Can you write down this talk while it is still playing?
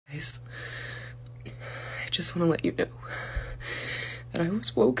Guys, I just want to let you know that I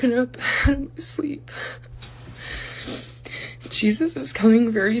was woken up out of my sleep. Jesus is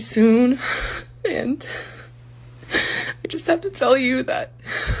coming very soon, and I just have to tell you that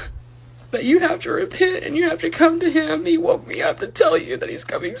you have to repent and you have to come to him. He woke me up to tell you that he's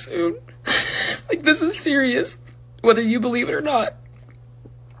coming soon. Like, this is serious, whether you believe it or not.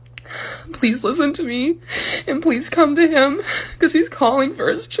 Please listen to me, and please come to him, because he's calling for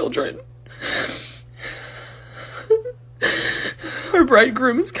his children. Our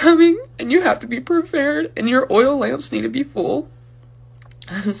bridegroom is coming, and you have to be prepared, and your oil lamps need to be full.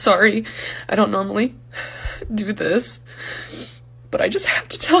 I'm sorry, I don't normally do this, but I just have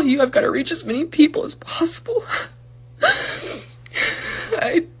to tell you, I've got to reach as many people as possible.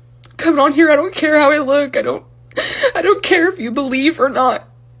 I come on here, I don't care how I look, I don't care if you believe or not.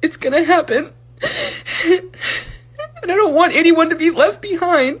 It's gonna happen. And I don't want anyone to be left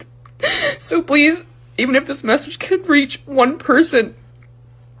behind. So please, even if this message could reach one person,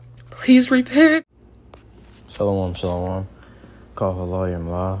 please repent. Shalom, shalom. HALALYAM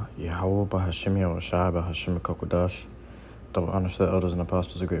la. YAHAWAH, BAHASHAM, BAHASHAM, QADASH. Double honors to the elders and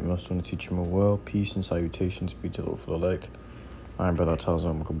apostles of Great Millstone to teach them well. Peace and salutations be to the Lord for the elect. I am Brother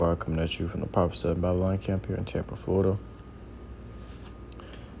Bar coming at you from the Proper 7 Babylon camp here in Tampa, Florida.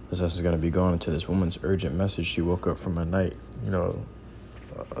 This is going to be going into this woman's urgent message. She woke up from a night,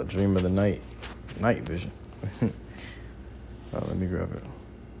 a dream of the night vision. Let me grab it.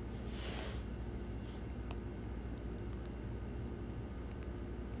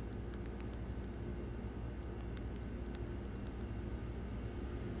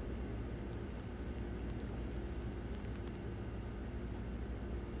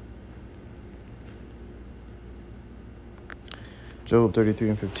 Job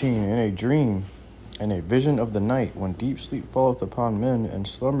 33:15. In a dream, in a vision of the night, when deep sleep falleth upon men, and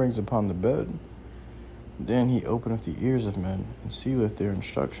slumberings upon the bed, then he openeth the ears of men, and sealeth their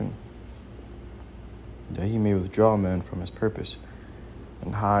instruction, that he may withdraw men from his purpose,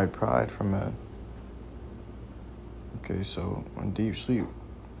 and hide pride from men. Okay, so when deep sleep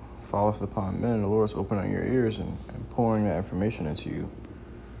falleth upon men, the Lord is opening your ears and pouring that information into you.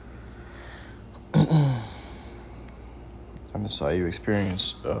 And this is how you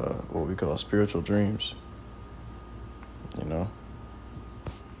experience what we call spiritual dreams.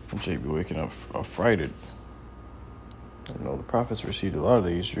 Jake be waking up frightened. The prophets received a lot of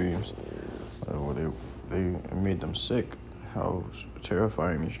these dreams where they made them sick. How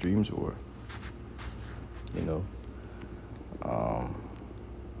terrifying these dreams were. Let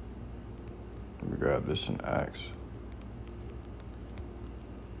me grab this in Acts.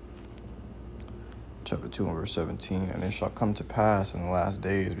 Chapter 2 and verse 17, and it shall come to pass in the last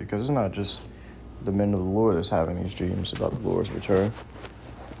days, because it's not just the men of the Lord that's having these dreams about the Lord's return.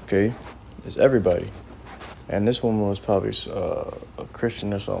 Okay, it's everybody. And this woman was probably a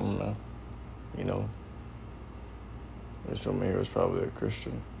Christian or something, man. This woman here was probably a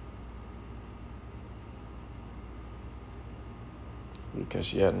Christian, because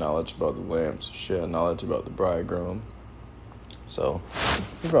she had knowledge about the lamps. She had knowledge about the bridegroom. So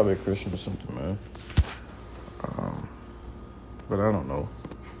she's probably a Christian or something, man. But I don't know.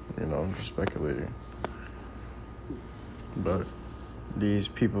 I'm just speculating. But these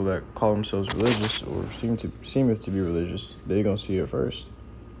people that call themselves religious or seem to be religious, they're gonna see it first.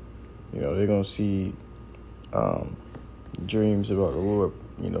 They're gonna see dreams about the Lord,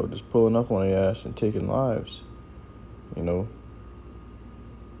 just pulling up on their ass and taking lives.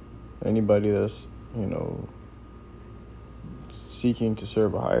 Anybody that's, seeking to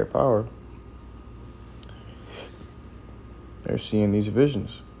serve a higher power, they're seeing these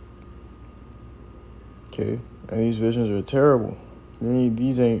visions. Okay? And these visions are terrible.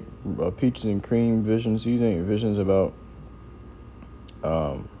 These ain't peaches and cream visions. These ain't visions about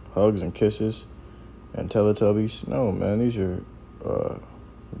hugs and kisses and Teletubbies. No, man. These are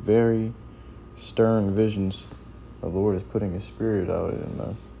very stern visions. The Lord is putting his spirit out in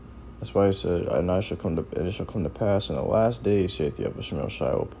them. That's why he said, and it shall come to pass in the last days, saith the MILLSTONE,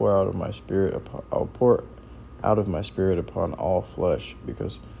 I will pour out of my spirit upon all flesh.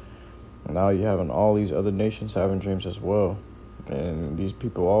 Because now you're having all these other nations having dreams as well. And these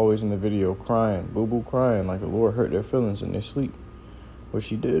people always in the video crying, boo-boo crying, like the Lord hurt their feelings in their sleep. Which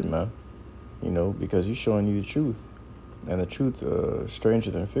he did, man. Because he's showing you the truth. And the truth is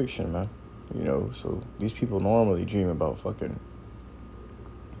stranger than fiction, man. So these people normally dream about fucking...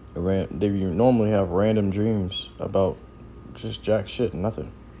 They normally have random dreams about just jack shit and nothing.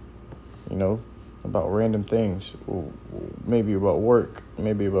 About random things. Maybe about work.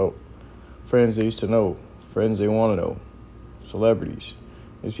 Maybe about friends they used to know. Friends they want to know. Celebrities.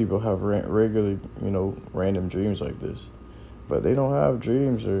 These people have regularly, random dreams like this. But they don't have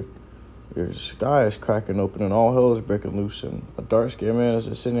dreams or your sky is cracking open and all hell is breaking loose and a dark-skinned man is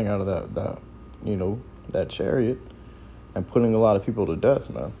just sitting out of that chariot and putting a lot of people to death,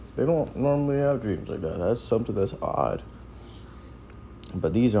 man. They don't normally have dreams like that. That's something that's odd.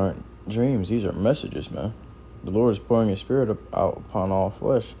 But these aren't dreams. These are messages, man. The Lord is pouring His Spirit out upon all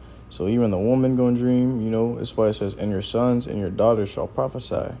flesh. So even the woman going to dream, that's why it says, and your sons and your daughters shall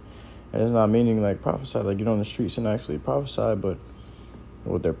prophesy. And it's not meaning like prophesy, like get on the streets and actually prophesy, but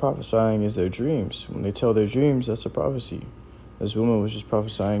what they're prophesying is their dreams. When they tell their dreams, that's a prophecy. This woman was just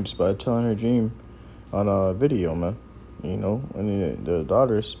prophesying just by telling her dream on a video, man. And the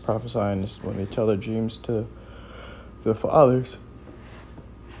daughters prophesying is when they tell their dreams to the fathers.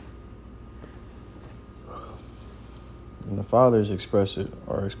 And the fathers express it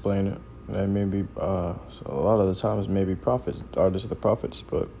or explain it. And that may be, so a lot of the times maybe prophets, daughters of the prophets,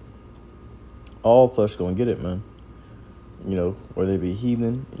 but all flesh gonna get it, man. Whether they be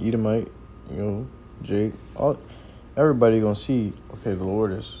heathen, Edomite, Jake, everybody gonna see, okay, the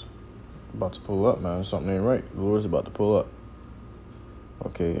Lord is about to pull up, man. Something ain't right. The Lord is about to pull up.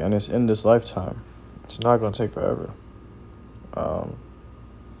 Okay, and it's in this lifetime. It's not gonna take forever.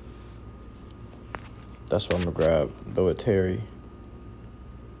 That's what I'm gonna grab, though it tarry.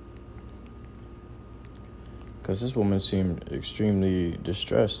 Because this woman seemed extremely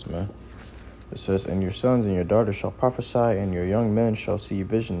distressed, man. It says, and your sons and your daughters shall prophesy, and your young men shall see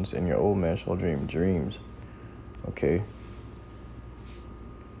visions, and your old men shall dream dreams. Okay.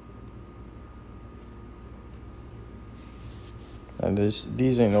 And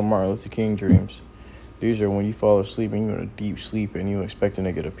these ain't no Martin Luther King dreams. These are when you fall asleep and you're in a deep sleep and you're expecting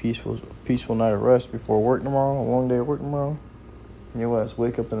to get a peaceful night of rest before work tomorrow, a long day of work tomorrow. And your ass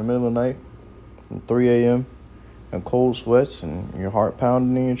wake up in the middle of the night at 3 a.m. and cold sweats and your heart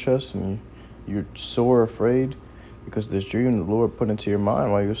pounding in your chest and you're sore afraid because this dream the Lord put into your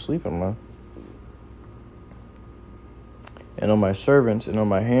mind while you were sleeping, man. And on my servants and on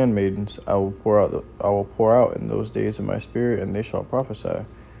my handmaidens I will pour out in those days of my spirit, and they shall prophesy.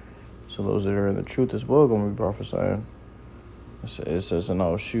 So those that are in the truth as well going to be prophesying. It says, and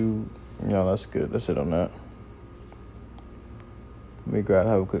I'll shew, that's good. That's it on that. Let me grab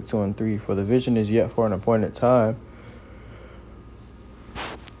Habakkuk 2 and 3. For the vision is yet for an appointed time.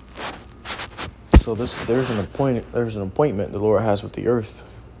 So there's an appointment the Lord has with the earth.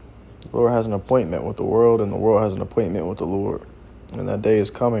 The Lord has an appointment with the world, and the world has an appointment with the Lord. And that day is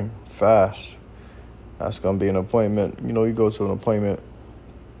coming fast. That's going to be an appointment. You go to an appointment.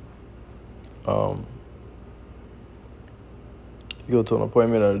 You go to an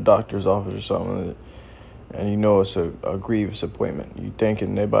appointment at a doctor's office or something, and it's a grievous appointment. You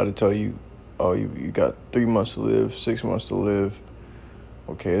thinking they about to tell you, oh, you got 3 months to live, 6 months to live.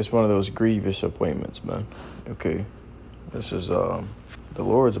 Okay, it's one of those grievous appointments, man. Okay, this is the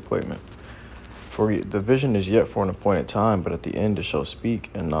Lord's appointment. For the vision is yet for an appointed time, but at the end it shall speak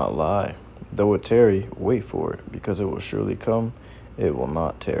and not lie. Though it tarry, wait for it, because it will surely come. It will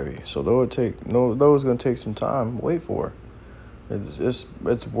not tarry. So though it's going to take some time, wait for it. It's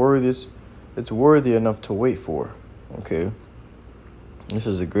worthy enough to wait for. Okay, this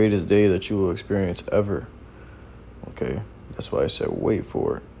is the greatest day that you will experience ever. Okay, that's why I said wait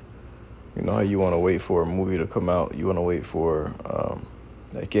for it. You know how you want to wait for a movie to come out. You want to wait for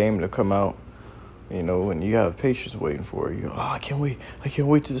that game to come out. And you have patience waiting for it. I can't wait. I can't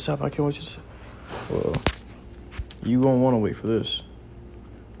wait to this happen. I can't wait to this. Well, you won't want to wait for this.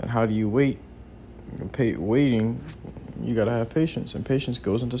 And how do you wait? Waiting, you got to have patience. And patience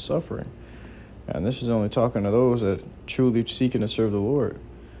goes into suffering. And this is only talking to those that truly seeking to serve the Lord.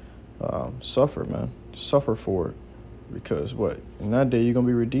 Suffer, man. Suffer for it. Because what? In that day, you're going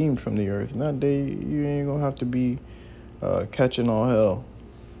to be redeemed from the earth. In that day, you ain't going to have to be catching all hell.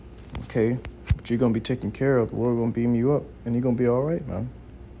 Okay? But you're going to be taken care of. The Lord going to beam you up. And you're going to be all right, man.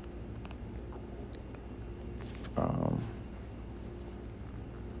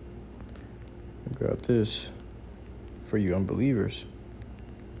 Grab this for you unbelievers.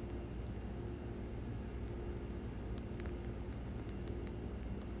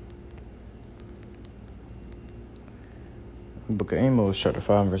 Book of Amos, chapter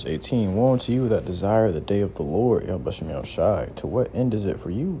 5, verse 18. Woe unto you that desire the day of the Lord, YAHAWASHI. To what end is it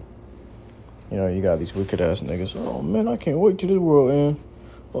for you? You got these wicked ass niggas. Oh man, I can't wait till this world end.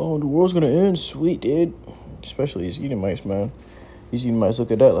 Oh, the world's gonna end, sweet dude. Especially these Edomites, man. These Edomites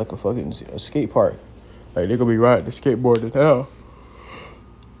look at that like a fucking skate park. Like they're gonna be riding the skateboard to hell.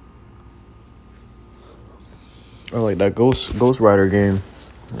 Or like that Ghost Rider game.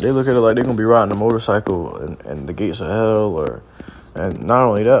 They look at it like they're gonna be riding a motorcycle and the gates of hell, or And not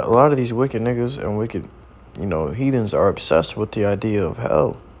only that, a lot of these wicked niggas and wicked, heathens are obsessed with the idea of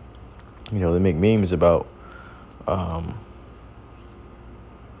hell. They make memes about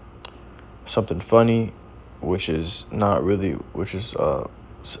something funny, which is not really,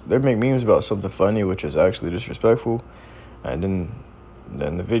 they make memes about something funny, which is actually disrespectful. And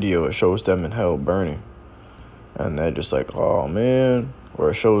then the video, it shows them in hell burning. And they're just like, oh, man.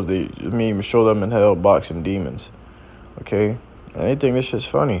 Or it shows the meme, show them in hell boxing demons. Okay? And they think this shit's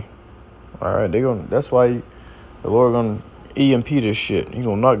funny. All right? That's why the Lord gonna EMP this shit. He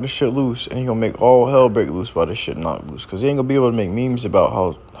gonna knock this shit loose. And he gonna make all hell break loose by this shit knocked loose. Because he ain't gonna be able to make memes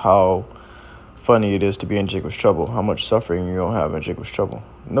about how funny it is to be in Jacob's trouble. How much suffering you're gonna have in Jacob's trouble.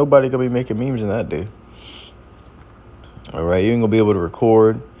 Nobody gonna be making memes in that day. All right? You ain't gonna be able to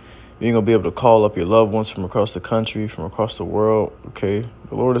record. You ain't going to be able to call up your loved ones from across the country, from across the world, okay?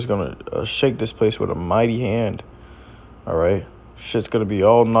 The Lord is going to shake this place with a mighty hand, all right? Shit's going to be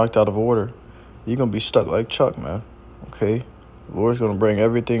all knocked out of order. You're going to be stuck like Chuck, man, okay? The Lord's going to bring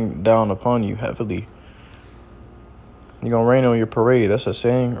everything down upon you heavily. You're going to rain on your parade. That's a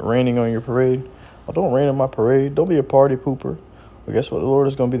saying, raining on your parade. Oh, don't rain on my parade. Don't be a party pooper. Well, guess what? The Lord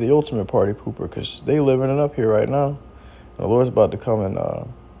is going to be the ultimate party pooper because they living it up here right now. And the Lord's about to come and...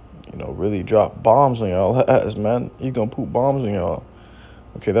 really drop bombs on y'all ass, man. You gonna poop bombs on y'all.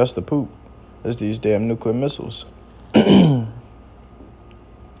 Okay, that's the poop. It's these damn nuclear missiles.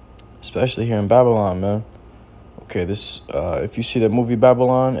 Especially here in Babylon, man. Okay, if you see the movie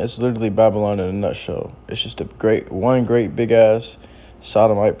Babylon, it's literally Babylon in a nutshell. It's just one great big ass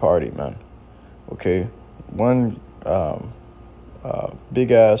sodomite party, man. Okay, one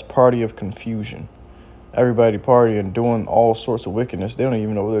big ass party of confusion. Everybody partying, doing all sorts of wickedness. They don't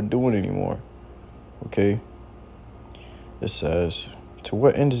even know what they're doing anymore. Okay? It says, to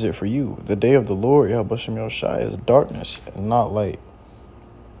what end is it for you? The day of the Lord, YAHAWASHI, is darkness and not light.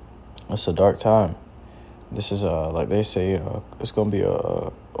 It's a dark time. This is, like they say, it's going to be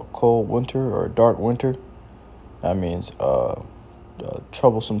a cold winter or a dark winter. That means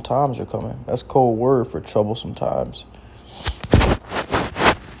troublesome times are coming. That's cold word for troublesome times.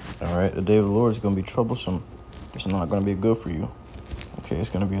 All right, the day of the Lord is going to be troublesome. It's not going to be good for you. Okay, it's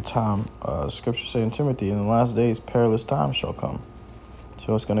going to be a time. Scripture saying in Timothy, in the last days, perilous times shall come.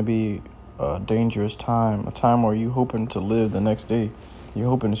 So it's going to be a dangerous time, a time where you're hoping to live the next day. You're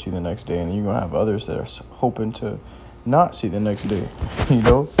hoping to see the next day, and you're going to have others that are hoping to not see the next day.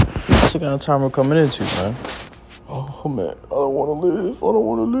 That's the kind of time we're coming into, man. Oh, man, I don't want to live. I don't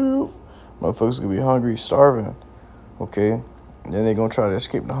want to live. Motherfuckers going to be hungry, starving. Okay? And then they're going to try to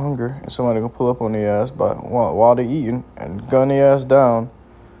escape the hunger. And somebody going to pull up on their ass while they're eating and gun their ass down,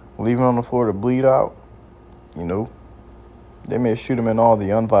 leave them on the floor to bleed out. They may shoot them in all the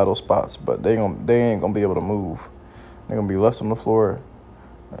unvital spots, but they ain't going to be able to move. They're going to be left on the floor.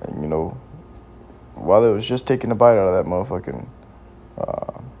 And, while they was just taking a bite out of that motherfucking,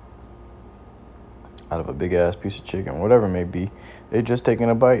 out of a big-ass piece of chicken, whatever it may be, they just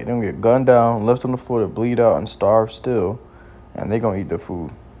taking a bite. They're going to get gunned down, left on the floor to bleed out and starve still. And they're going to eat the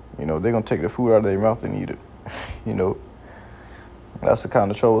food. They're going to take the food out of their mouth and eat it. That's the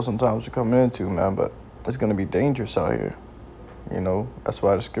kind of trouble sometimes we're coming into, man. But it's going to be dangerous out here. That's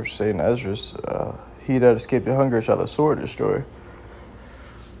why the scripture say in Ezra, he that escaped the hunger shall the sword destroy.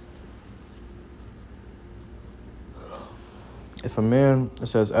 It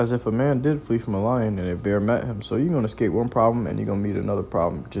says, as if a man did flee from a lion and a bear met him. So you're going to escape one problem and you're going to meet another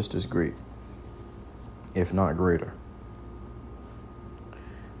problem just as great, if not greater.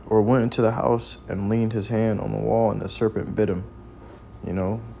 Or went into the house and leaned his hand on the wall and the serpent bit him.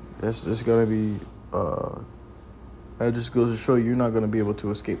 This is going to be, that just goes to show you're not going to be able to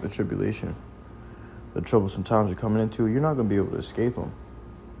escape the tribulation. The troublesome times you're coming into, you're not going to be able to escape them.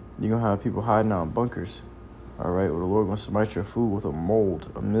 You're going to have people hiding out in bunkers. All right, well, the Lord going to smite your food with a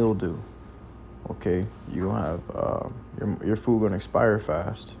mold, a mildew. Okay, you're going to have your food going to expire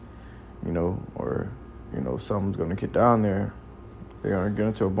fast, or, someone's going to get down there. They're going to get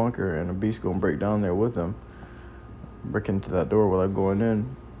into a bunker, and a beast going to break down there with them, break into that door without going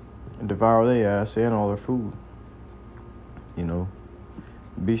in, and devour their ass and all their food. The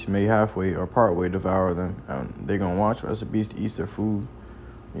beast may halfway or partway devour them, and they're going to watch as the beast eats their food.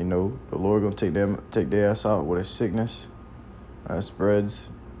 The Lord going to take their ass out with a sickness that spreads,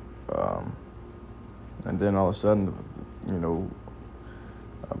 and then all of a sudden,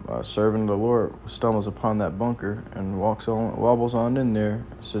 a servant of the Lord stumbles upon that bunker and wobbles on in there,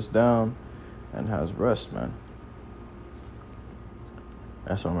 sits down, and has rest, man.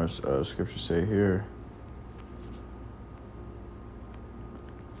 That's what my scripture say here.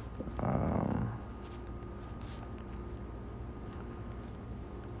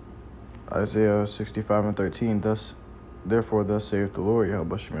 Isaiah 65:13. Therefore, thus saith the Lord,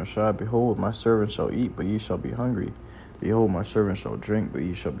 YAHAWASHI, behold, my servant shall eat, but ye shall be hungry. Behold, my servant shall drink, but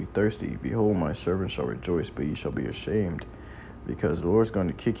ye shall be thirsty. Behold, my servant shall rejoice, but ye shall be ashamed. Because the Lord's going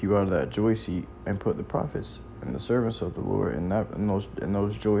to kick you out of that joy seat and put the prophets and the servants of the Lord in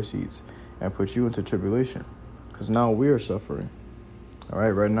those joy seats and put you into tribulation. Because now we are suffering. All right,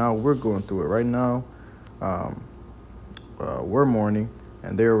 right now we're going through it. Right now, we're mourning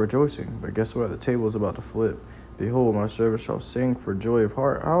and they are rejoicing. But guess what? The table is about to flip. Behold, my servant shall sing for joy of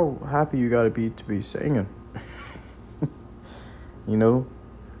heart. How happy you got to be singing. You know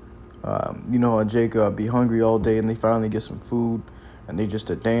how Jacob be hungry all day and they finally get some food and they just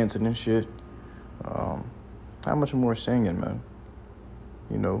a dancing and shit. How much more singing, man?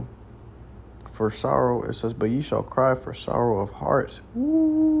 You know, for sorrow, it says, but ye shall cry for sorrow of heart.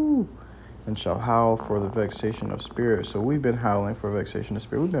 Woo! And shall howl for the vexation of spirit. So we've been howling for vexation of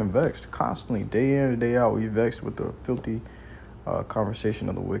spirit. We've been vexed constantly, day in and day out. We vexed with the filthy conversation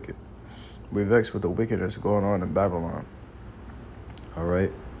of the wicked. We vexed with the wickedness going on in Babylon. All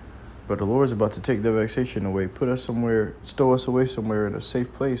right? But the Lord's about to take the vexation away, put us somewhere, stow us away somewhere in a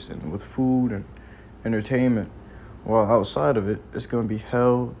safe place and with food and entertainment. While outside of it, it's going to be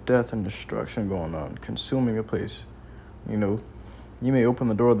hell, death, and destruction going on, consuming a place. You know, you may open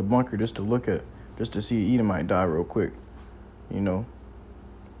the door of the bunker just to see Edomite die real quick. You know,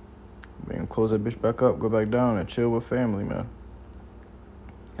 man, close that bitch back up, go back down and chill with family, man.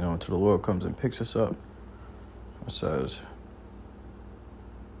 You know, until the Lord comes and picks us up. It says,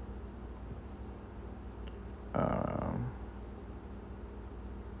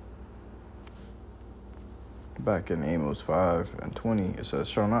 back in Amos 5:20, it says,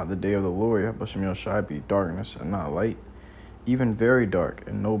 shall not the day of the Lord, YAHAWASHI, be darkness and not light, even very dark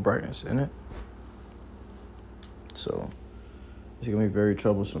and no brightness in it? So, it's going to be very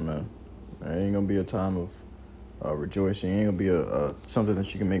troublesome, man. It ain't going to be a time of rejoicing. It ain't going to be something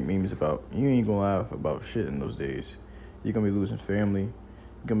that you can make memes about. You ain't going to laugh about shit in those days. You're going to be losing family.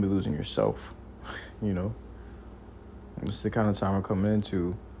 You're going to be losing yourself, you know. This is the kind of time we're coming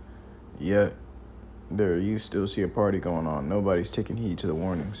into, yet you still see a party going on. Nobody's taking heed to the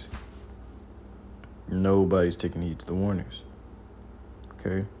warnings. Nobody's taking heed to the warnings.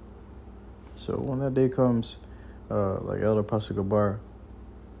 Okay? So when that day comes, like Elder Pastor Gabar,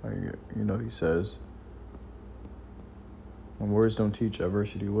 he says, when words don't teach,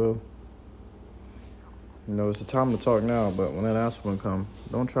 adversity will. You know, it's the time to talk now, but when that ass whooping come,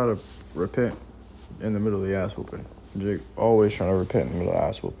 don't try to repent in the middle of the ass whooping. Jake always trying to repent in the middle of the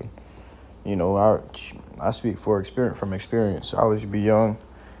ass whooping. You know, I speak from experience. I always be young,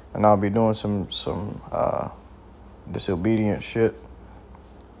 and I'll be doing some disobedient shit.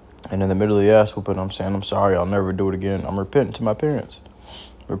 And in the middle of the ass whooping, I'm saying, I'm sorry, I'll never do it again. I'm repenting to my parents.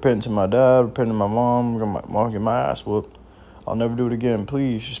 Repenting to my dad, repenting to my mom. Mom get my ass whooped. I'll never do it again.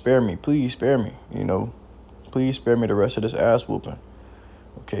 Please spare me. Please spare me. You know, please spare me the rest of this ass whooping.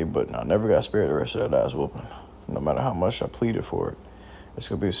 Okay, but I never got spared the rest of that ass whooping. No matter how much I pleaded for it. It's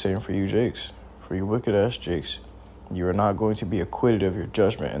going to be the same for you, Jakes. For you wicked-ass Jakes. You are not going to be acquitted of your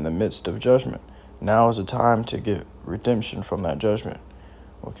judgment in the midst of judgment. Now is the time to get redemption from that judgment.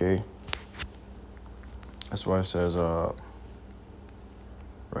 Okay? That's why it says, right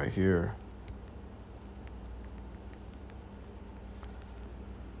here,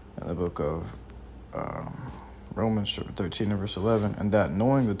 in the book of Romans chapter 13 and verse 11, and that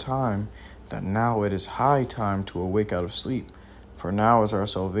knowing the time, that now it is high time to awake out of sleep, for now is our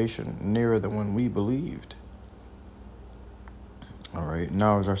salvation nearer than when we believed. All right,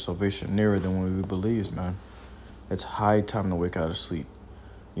 now is our salvation nearer than when we believed, man. It's high time to wake out of sleep.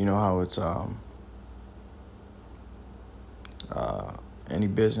 You know how it's any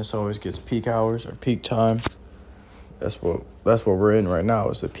business always gets peak hours or peak time. That's what we're in right now,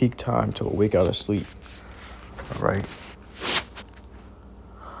 is the peak time to wake out of sleep. All right.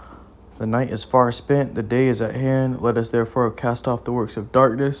 The night is far spent, the day is at hand. Let us therefore cast off the works of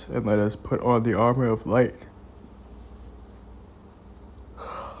darkness, and let us put on the armor of light.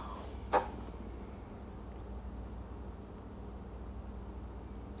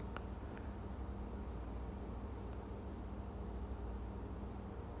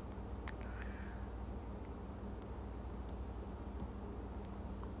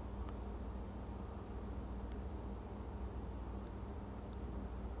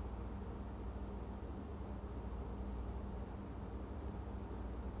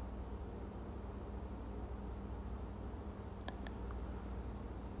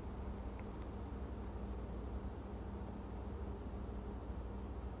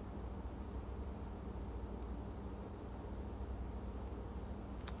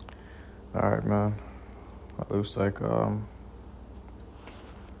 Alright, man. It looks like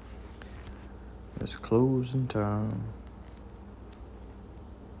it's closing time.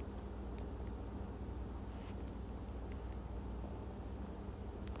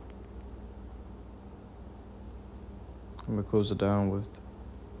 I'm gonna close it down with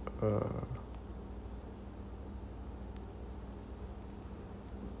I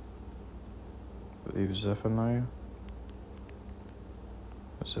believe Zephaniah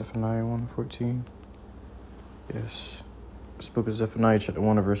 1:14. Yes. This book of Zephaniah, chapter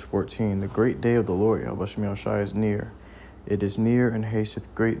 1, verse 14. The great day of the Lord, YAHAWASHI, is near. It is near and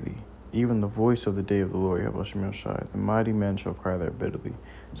hasteth greatly. Even the voice of the day of the Lord, YAHAWASHI. The mighty men shall cry there bitterly.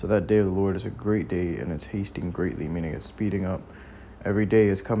 So that day of the Lord is a great day, and it's hasting greatly, meaning it's speeding up. Every day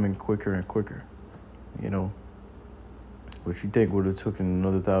is coming quicker and quicker. You know, what you think would have taken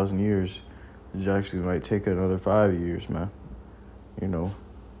another 1,000 years, it actually might take another 5 years, man. You know,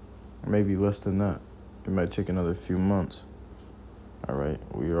 maybe less than that. It might take another few months. All right,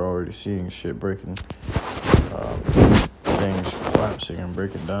 we are already seeing shit breaking, things collapsing and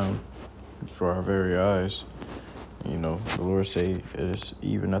breaking down before our very eyes. You know, the Lord say it is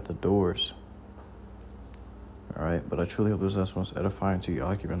even at the doors. All right, but I truly hope this lesson was edifying to you.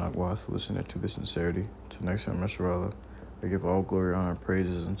 I keep an YAHAWAH to listen to the sincerity. Till next time, Mesharallah, I give all glory, honor, and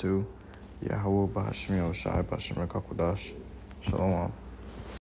praises unto YAHAWAH, BAHASHAM, YAHAWASHI, BAHASHAM, QADASH. Shalom.